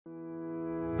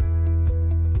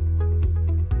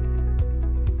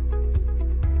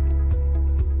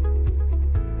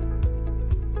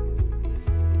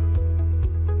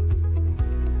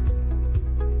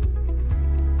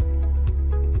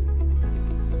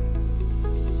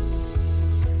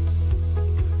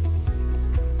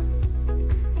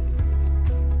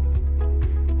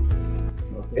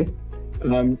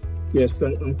Um, yes,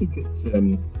 I think it's.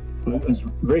 I was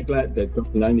very glad that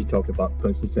Dr. Landy talked about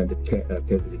person-centered care,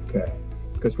 palliative care,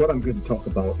 because what I'm going to talk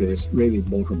about is really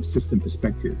more from a system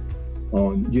perspective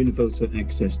on universal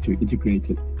access to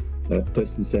integrated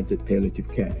person-centered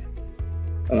palliative care.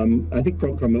 I think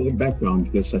from my own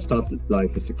background, because I started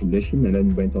life as a clinician and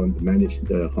then went on to manage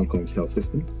the Hong Kong's health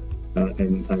system,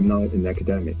 and I'm now an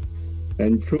academic.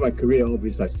 And through my career,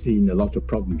 obviously, I've seen a lot of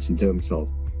problems in terms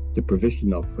of the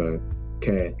provision of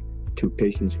care to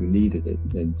patients who needed it,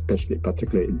 and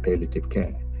particularly in palliative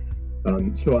care.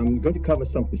 So I'm going to cover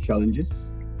some of the challenges,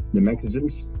 the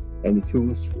mechanisms, and the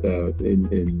tools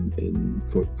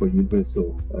for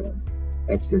universal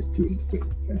access to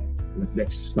integrated care.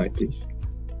 Next slide, please.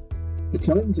 The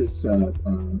challenges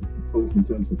both in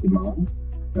terms of demand,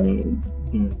 the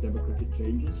demographic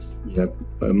changes. We have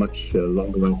a much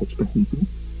longer life expectancy.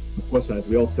 Of course,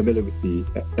 we're all familiar with the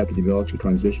epidemiological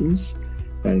transitions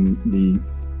and the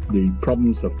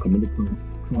problems of chronic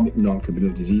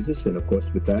non-communicable diseases, and of course,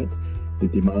 with that, the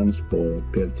demands for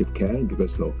palliative care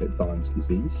because of advanced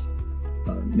disease.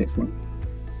 Next one.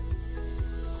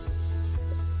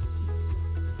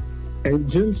 In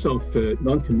terms of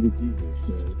non-communicable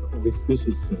diseases, this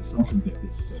is something that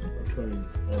is occurring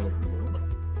all over the world.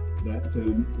 That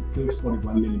kills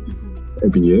 41 million people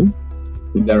every year.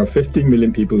 And there are 15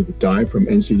 million people who die from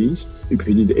NCDs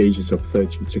between the ages of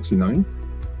 30 to 69.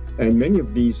 And many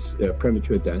of these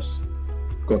premature deaths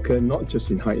occur not just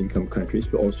in high-income countries,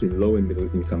 but also in low and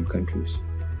middle-income countries.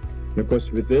 And of course,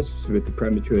 with the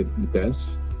premature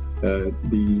deaths,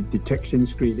 the detection,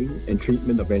 screening, and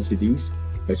treatment of NCDs,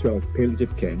 as well as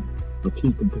palliative care, are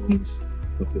key components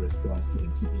of the response to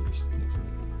NCDs.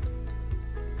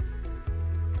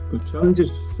 The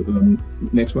challenges,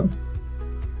 next one.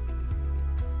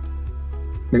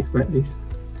 Next slide, please.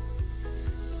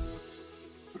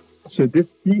 So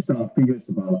these are figures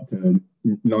about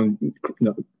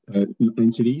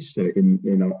NCDs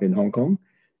in Hong Kong,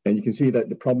 and you can see that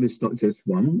the problem is not just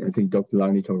one. I think Dr.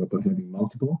 Lani talked about having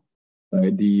multiple.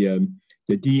 The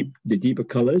deeper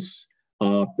colors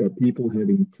are people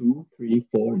having 2, 3,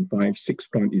 4, and 5, 6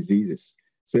 chronic diseases.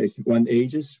 So as one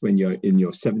ages, when you're in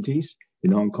your 70s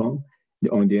in Hong Kong,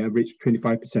 on the average,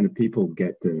 25% of people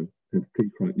get 3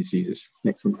 chronic diseases.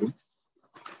 Next one, please.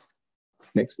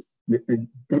 Next.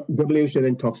 WHO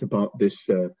then talks about this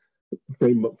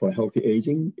framework for healthy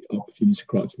aging, opportunities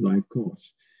across life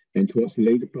course. And towards the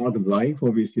later part of life,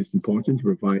 obviously, it's important to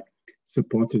provide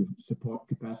support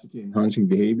capacity enhancing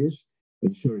behaviors,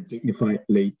 ensure a dignified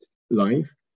late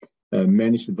life,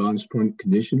 manage advanced chronic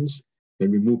conditions,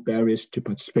 and remove barriers to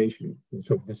participation. And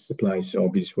so this applies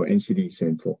obviously for NCDs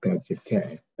and for palliative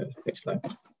care. Next slide.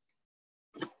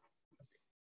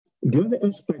 The other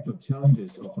aspect of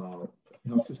challenges of our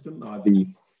health system are the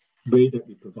way that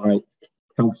we provide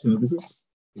health services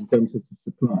in terms of the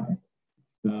supply.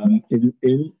 In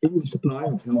the supply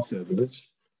of health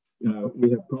services, we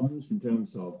have problems in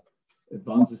terms of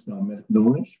advances in our medical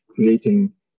knowledge,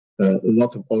 creating a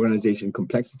lot of organization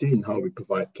complexity in how we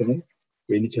provide care.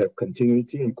 We need to have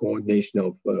continuity and coordination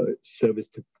of service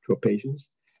to our patients.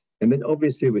 And then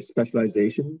obviously with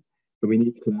specialization, we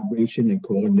need collaboration and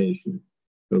coordination,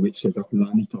 which Dr.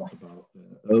 Lani talked about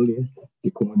earlier,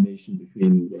 the coordination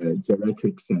between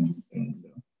geriatrics and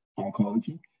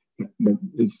oncology. But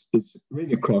it's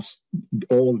really across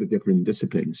all the different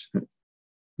disciplines.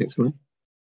 Next one.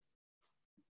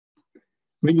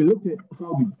 When you look at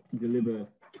how we deliver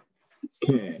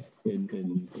care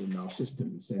in our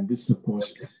systems, and this, of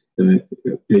course, it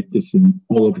is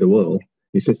all over the world.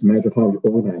 It's just a matter of how we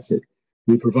organize it.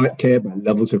 We provide care by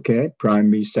levels of care: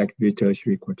 primary, secondary,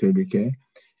 tertiary, quaternary care.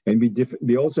 And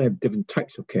we also have different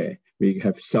types of care. We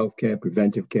have self-care,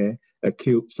 preventive care,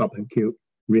 acute, subacute,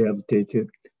 rehabilitative,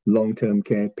 long-term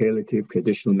care, palliative,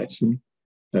 traditional medicine.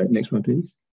 Next one,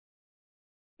 please.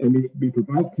 And we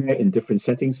provide care in different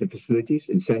settings and facilities,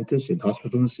 in centers, in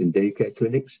hospitals, in daycare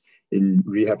clinics, in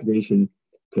rehabilitation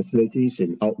facilities,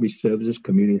 in outreach services,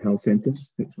 community health centers.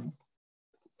 Next one.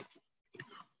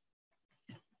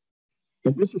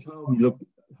 And this is how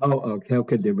our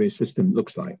healthcare delivery system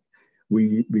looks like.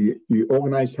 We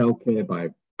organize healthcare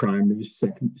by primary,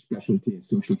 secondary, specialty, and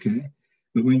social care.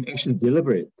 But when we actually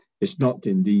deliver it, it's not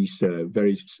in these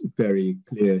very, very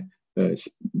clear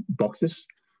boxes.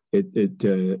 It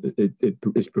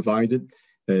is provided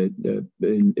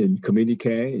in community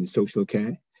care, in social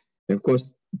care. And of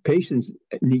course, patients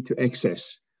need to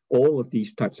access all of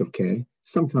these types of care,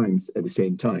 sometimes at the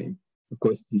same time. Of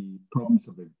course, the problems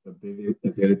of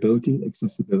availability,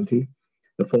 accessibility,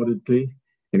 affordability,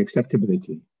 and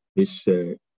acceptability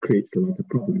creates a lot of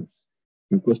problems.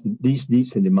 Of course, these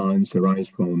needs and demands arise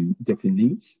from different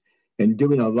needs. And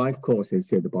during our life course, as I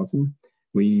said at the bottom,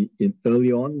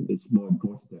 early on, it's more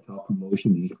important to have health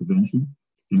promotion, disease prevention.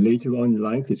 And later on in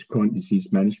life, it's chronic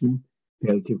disease management,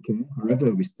 palliative care.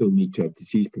 However, we still need to have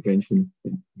disease prevention,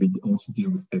 and we also deal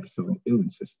with episodic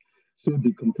illnesses. So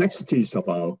the complexities of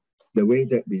the way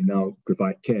that we now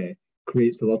provide care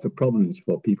creates a lot of problems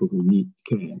for people who need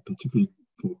care, particularly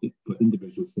for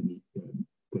individuals that need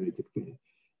palliative care.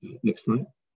 Next slide.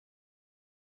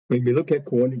 When we look at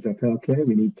coordination of healthcare,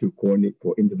 we need to coordinate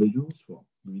for individuals.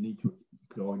 We need to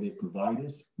coordinate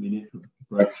providers. We need to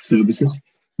provide services.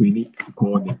 We need to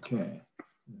coordinate care.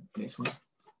 Next one.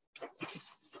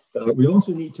 We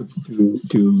also need to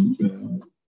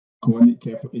coordinate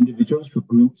care for individuals, for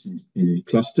groups, in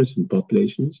clusters and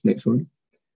populations. Next one.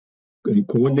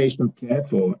 Coordination of care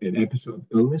for an episode of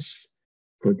illness,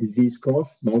 for disease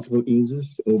course, multiple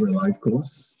illnesses over a life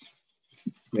course.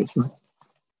 Next one.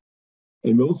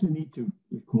 And we also need to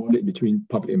coordinate between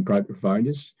public and private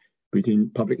providers, between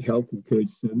public health and care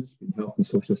services, and health and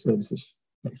social services.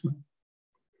 Next one.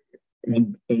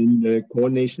 And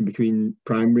coordination between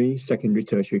primary, secondary,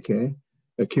 tertiary care,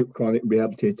 acute, chronic,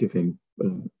 rehabilitative, and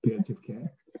palliative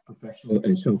care, professional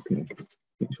and self-care.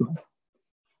 Next one.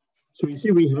 So you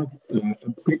see, we have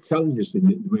great challenges in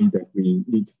the way that we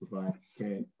need to provide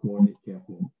care, coordinate care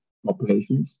for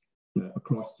populations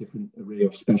across different array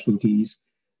of specialties,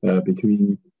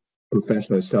 between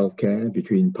professional self-care,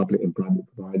 between public and private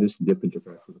providers in different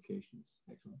geographical locations.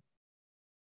 Next one.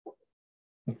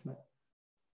 Next slide.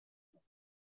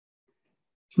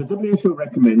 So WHO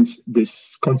recommends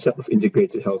this concept of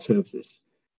integrated health services.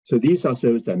 So these are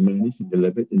services that are managed and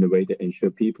delivered in a way that ensure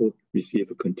people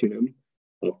receive a continuum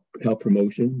of health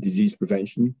promotion, disease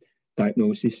prevention,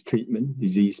 diagnosis, treatment,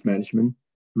 disease management,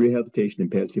 rehabilitation,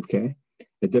 and palliative care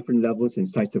at different levels and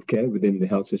sites of care within the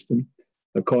health system,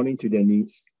 according to their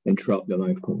needs and throughout their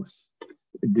life course.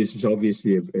 This is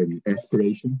obviously an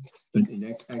aspiration, but in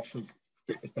actual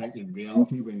fact, in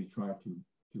reality, when we try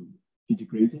to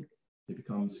integrate it, it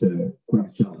becomes quite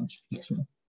a challenge. Next one.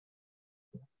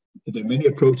 There are many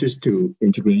approaches to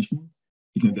integration.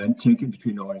 You can then take it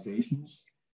between organizations,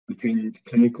 between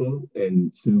clinical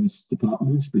and service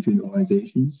departments, between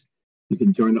organizations. You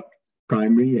can join up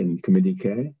primary and community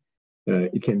care.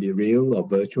 It can be real or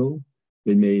virtual.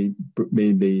 It may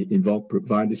involve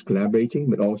providers collaborating,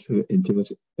 but also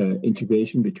entails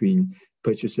integration between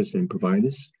purchasers and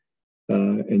providers,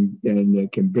 and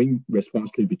can bring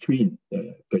responsibility between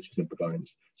purchasers and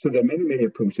providers. So there are many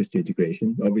approaches to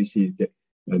integration. Obviously,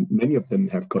 many of them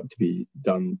have got to be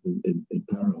done in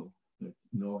parallel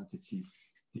in order to achieve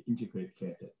the integrated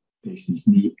care that patients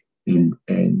need and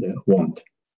want.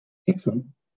 Next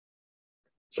one.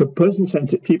 So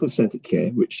person-centered, people-centered care,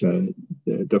 which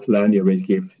Dr. Landy already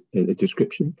gave a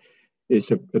description, is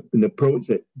an approach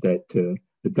that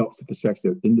adopts the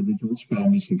perspective of individuals,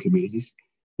 families, and communities,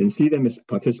 and see them as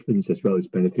participants as well as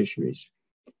beneficiaries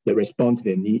that respond to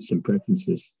their needs and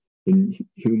preferences in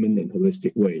human and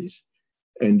holistic ways.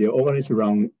 And they're organized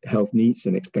around health needs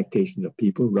and expectations of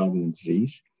people rather than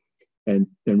disease, and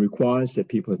requires that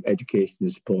people have education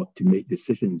and support to make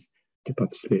decisions to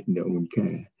participate in their own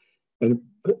care. And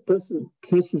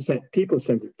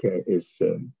people-centered care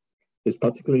is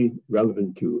particularly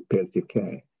relevant to palliative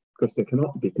care, because there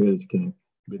cannot be palliative care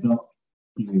without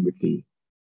dealing with the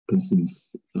person's,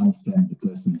 understand the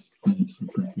person's needs and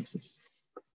preferences.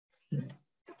 Yeah.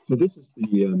 So this is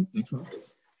the next one.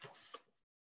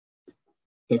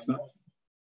 Next slide.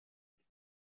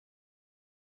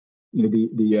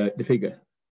 The figure.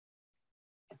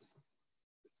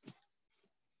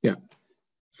 Yeah.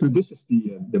 So this is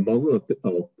the model of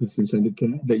person-centered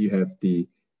care, that you have the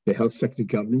health sector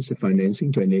governance and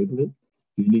financing to enable it.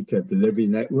 You need to have delivery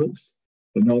networks,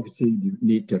 and obviously you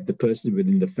need to have the person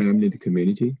within the family, the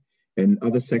community, and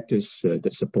other sectors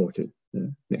that support it.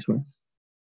 Next one.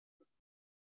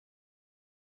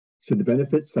 So the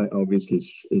benefits are obviously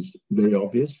is very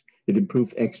obvious. It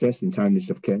improves access and timeliness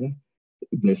of care.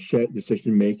 There's shared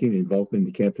decision-making and involvement in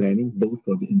the care planning, both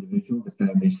for the individual, the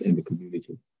families, and the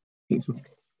community. Next one.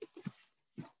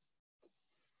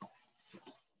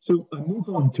 So I move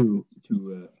on to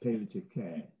palliative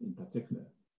care in particular.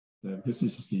 This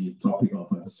is the topic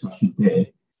of our discussion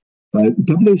today.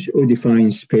 WHO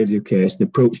defines palliative care as an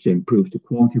approach to improve the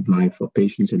quality of life for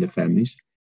patients and their families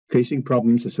facing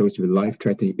problems associated with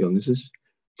life-threatening illnesses,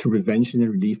 through prevention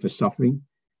and relief of suffering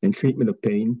and treatment of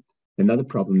pain and other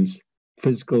problems,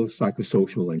 physical,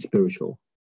 psychosocial, and spiritual.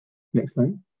 Next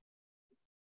slide.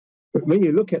 But when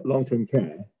you look at long-term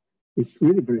care, it's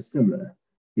really very similar.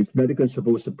 It's medical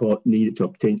support needed to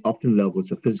obtain optimal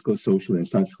levels of physical, social, and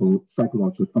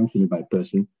psychological functioning by a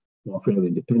person who are fairly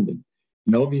independent.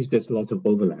 And obviously, there's a lot of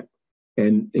overlap.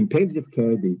 And in palliative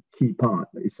care, the key part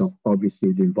is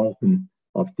obviously the involvement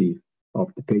of the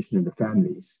patient and the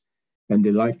families, and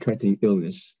the life-threatening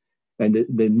illness, and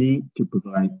the need to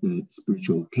provide the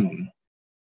spiritual care.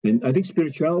 And I think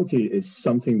spirituality is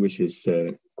something which is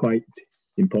quite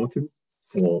important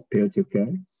for palliative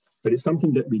care, but it's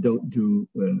something that we don't do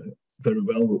very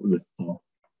well with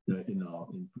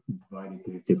in providing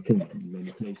palliative care in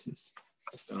many places.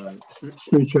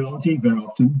 Spirituality very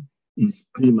often is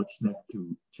pretty much left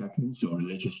to chaplains or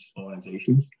religious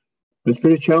organizations, but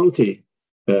spirituality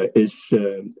has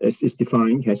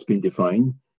been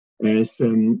defined as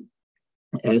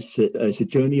a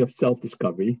journey of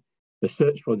self-discovery, a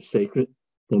search for the sacred,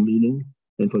 for meaning,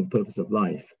 and for the purpose of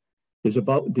life. It's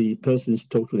about the person's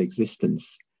total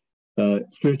existence.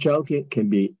 Spirituality can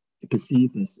be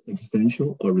perceived as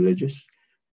existential or religious,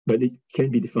 but it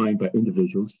can be defined by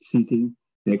individuals seeking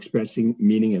and expressing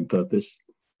meaning and purpose,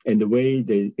 and the way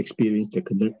they experience their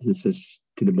connectedness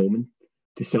to the moment,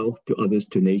 to self, to others,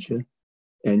 to nature,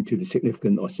 and to the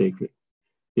significant or sacred.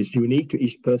 It's unique to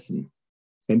each person.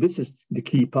 And this is the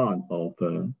key part of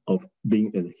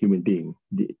being a human being,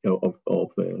 of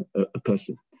a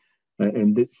person.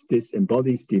 And this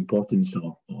embodies the importance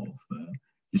of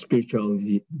the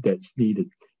spirituality that's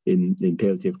needed in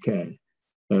palliative care.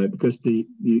 Because the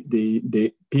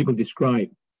people describe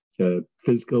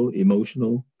physical,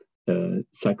 emotional,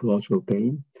 psychological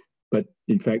pain, but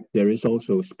in fact, there is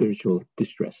also spiritual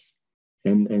distress.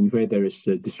 And where there is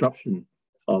a disruption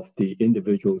of the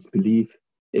individual's belief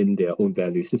in their own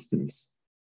value systems.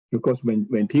 Of course,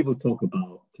 when people talk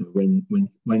about when in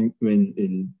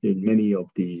many of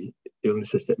the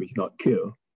illnesses that we cannot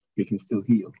cure, we can still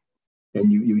heal.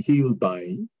 And you heal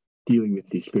by dealing with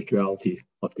the spirituality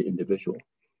of the individual.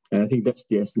 And I think that's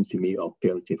the essence to me of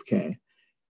palliative care.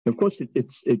 Of course, it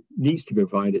needs to be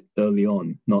provided early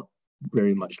on, not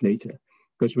very much later.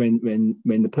 Because when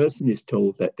the person is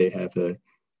told that they have a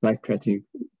life-threatening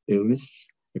illness,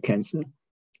 a cancer,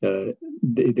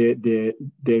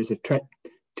 there's a threat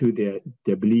to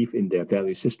their belief in their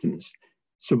value systems.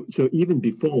 So even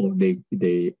before they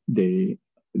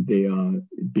are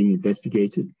being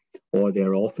investigated or they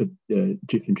are offered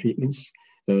different treatments,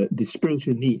 the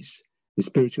spiritual needs, the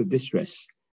spiritual distress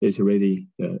is already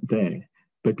there.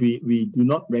 But we do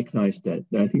not recognize that.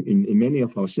 I think in many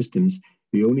of our systems,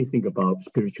 we only think about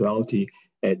spirituality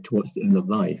towards the end of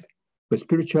life. But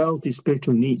spiritual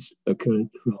needs occur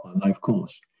throughout our life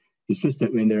course. It's just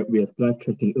that when we have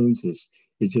life-threatening illnesses,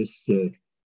 it just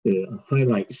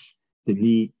highlights the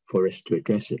need for us to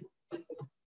address it.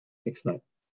 Next slide.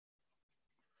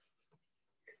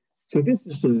 So this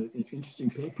is an interesting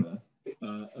paper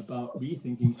about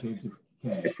rethinking palliative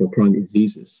care for chronic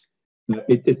diseases.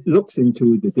 It looks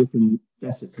into the different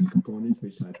facets and components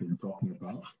which I've been talking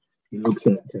about. It looks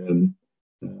at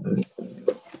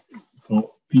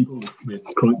for people with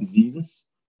chronic diseases,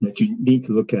 that you need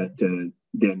to look at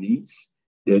their needs,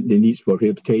 their needs for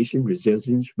rehabilitation,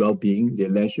 resilience, well-being, their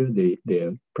leisure,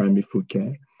 their primary food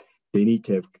care. They need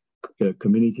to have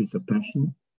communities of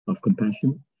passion, of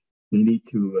compassion. They need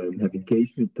to have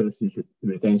engagement with persons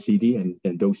with NCD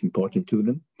and those important to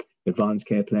them, advanced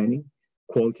care planning,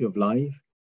 quality of life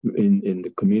in the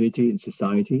community and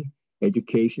society,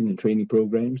 education and training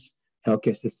programs,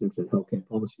 healthcare systems and healthcare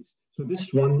policies. So this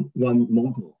is one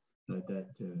model that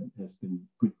has been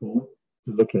put forward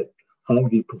to look at how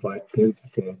we provide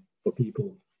palliative care for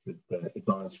people with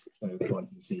advanced chronic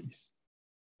disease.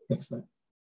 Next slide.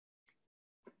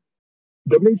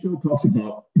 WHO talks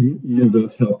about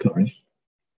universal health coverage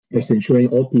as ensuring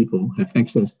all people have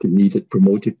access to needed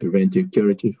promotive, preventive,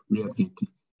 curative, rehabilitative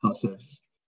health services,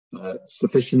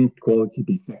 sufficient quality,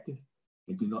 be effective,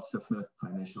 and do not suffer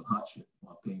financial hardship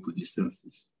while paying for these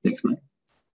services. Next slide.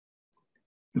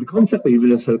 The concept of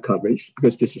universal coverage,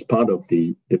 because this is part of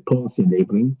the policy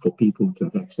enabling for people to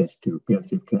have access to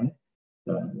palliative care,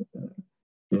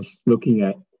 is looking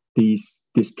at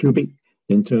this cubic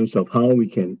in terms of how we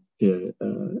can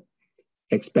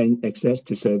expand access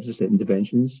to services and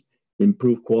interventions,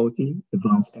 improve quality,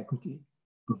 advance equity,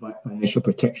 provide financial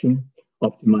protection,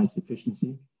 optimize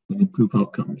efficiency, and improve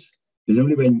outcomes. It's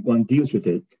only when one deals with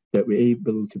it that we're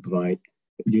able to provide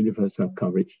universal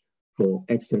coverage for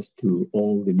access to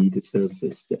all the needed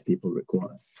services that people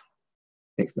require.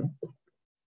 Next slide.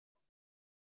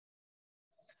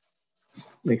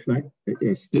 Next slide.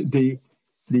 Yes,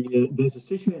 there's a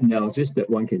situation analysis that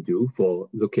one can do for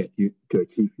look at you to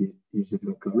achieve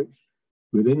universal coverage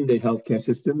within the healthcare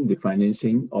system, the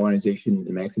financing, organization,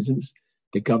 and mechanisms.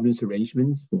 the governance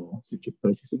arrangements for future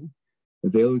purchasing,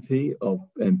 availability of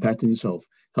and patterns of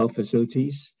health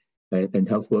facilities and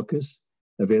health workers,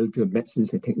 availability of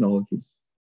medicines and technologies.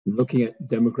 Looking at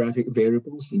demographic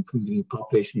variables, including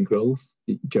population growth,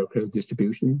 geographical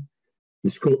distribution, the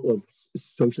scope of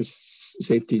social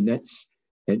safety nets,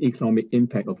 and economic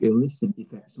impact of illness and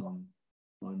effects on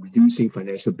reducing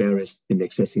financial barriers in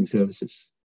accessing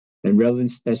services, and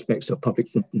relevant aspects of public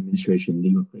sector administration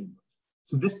legal framework.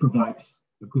 So this provides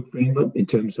a good framework in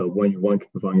terms of when you want to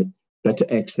provide better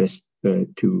access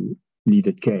to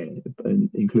needed care,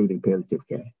 including palliative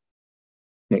care.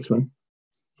 Next one.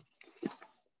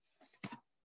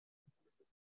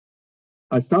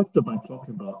 I started by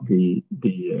talking about the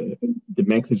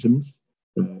mechanisms,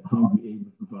 how we aim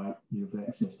to provide universal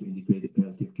access to integrated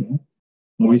palliative care.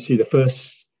 Obviously, the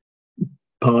first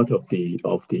part of the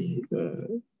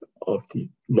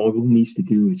model needs to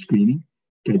do with screening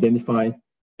to identify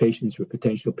patients with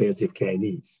potential palliative care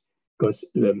needs, because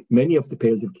many of the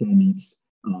palliative care needs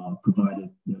are provided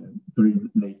very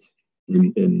late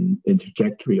in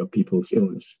trajectory of people's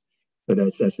illness. But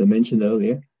as I mentioned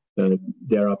earlier,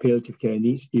 there are palliative care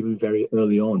needs even very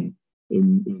early on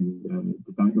in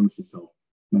the diagnosis of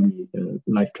many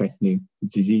life-threatening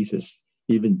diseases,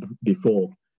 even before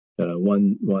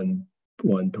one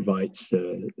provides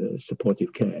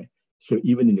supportive care. So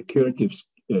even in the curative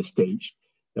stage,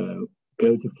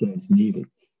 palliative care is needed.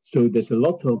 So there's a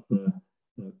lot of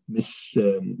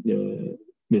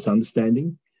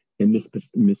misunderstanding and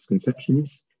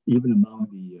misconceptions, even among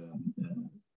the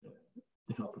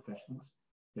health professionals,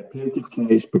 that palliative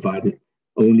care is provided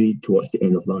only towards the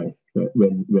end of life,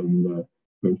 when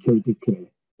curative care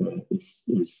is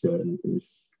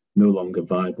no longer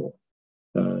viable.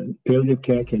 Palliative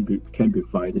care can be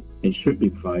provided and should be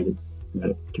provided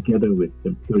together with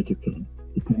curative care,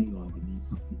 depending on the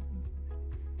needs of the individual.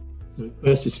 So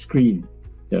first is screen,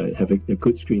 have a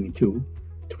good screening tool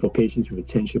for patients with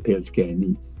potential palliative care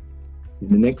needs. And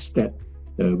the next step,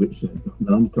 which Dr.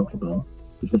 Lani talked about,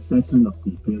 is assessment of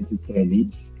the palliative care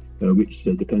needs, which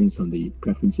depends on the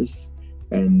preferences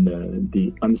and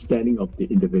the understanding of the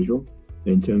individual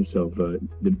in terms of the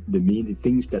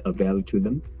things that are value to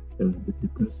them. The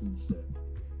person's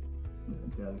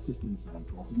value systems are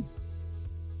important.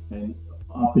 And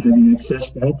after having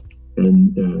accessed that,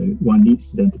 and one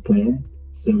needs then to plan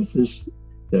services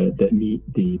that meet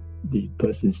the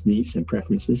person's needs and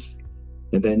preferences,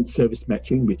 and then service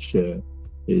matching, which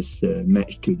is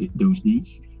matched to those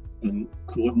needs, and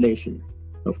coordination.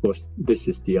 Of course, this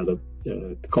is the other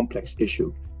complex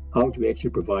issue. How do we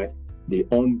actually provide the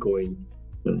ongoing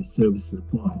service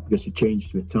required, because it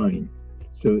changes with time.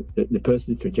 So the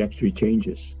person's trajectory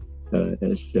changes,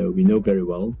 as we know very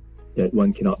well that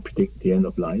one cannot predict the end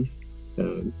of life,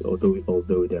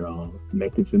 although there are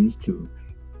mechanisms to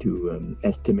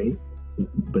estimate,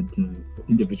 but for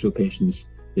individual patients,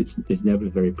 it's never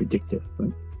very predictive,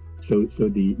 right? So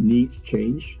the needs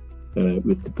change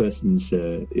with the person's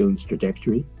illness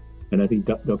trajectory, and I think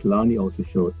Dr. Lani also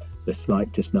showed a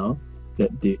slide just now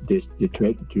that the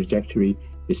trajectory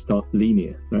is not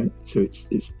linear, right? So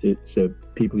it's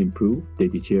people improve, they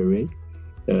deteriorate,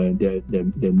 their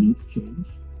needs change,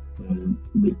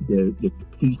 the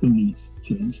physical needs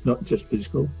change, not just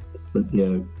physical, but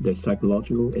their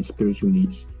psychological and spiritual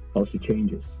needs also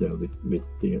changes with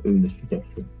their illness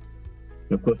trajectory.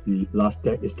 And of course, the last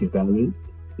step is to evaluate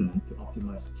to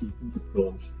optimize achievements of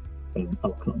goals and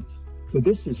outcomes. So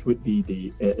this would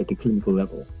be at the clinical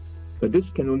level. But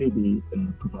this can only be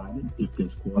provided if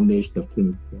there's coordination of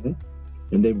clinical care,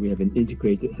 and then we have an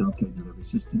integrated healthcare delivery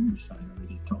system, which I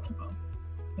already talked about.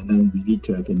 And then we need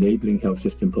to have enabling health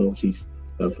system policies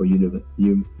for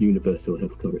universal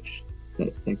health coverage.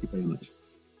 Thank you very much.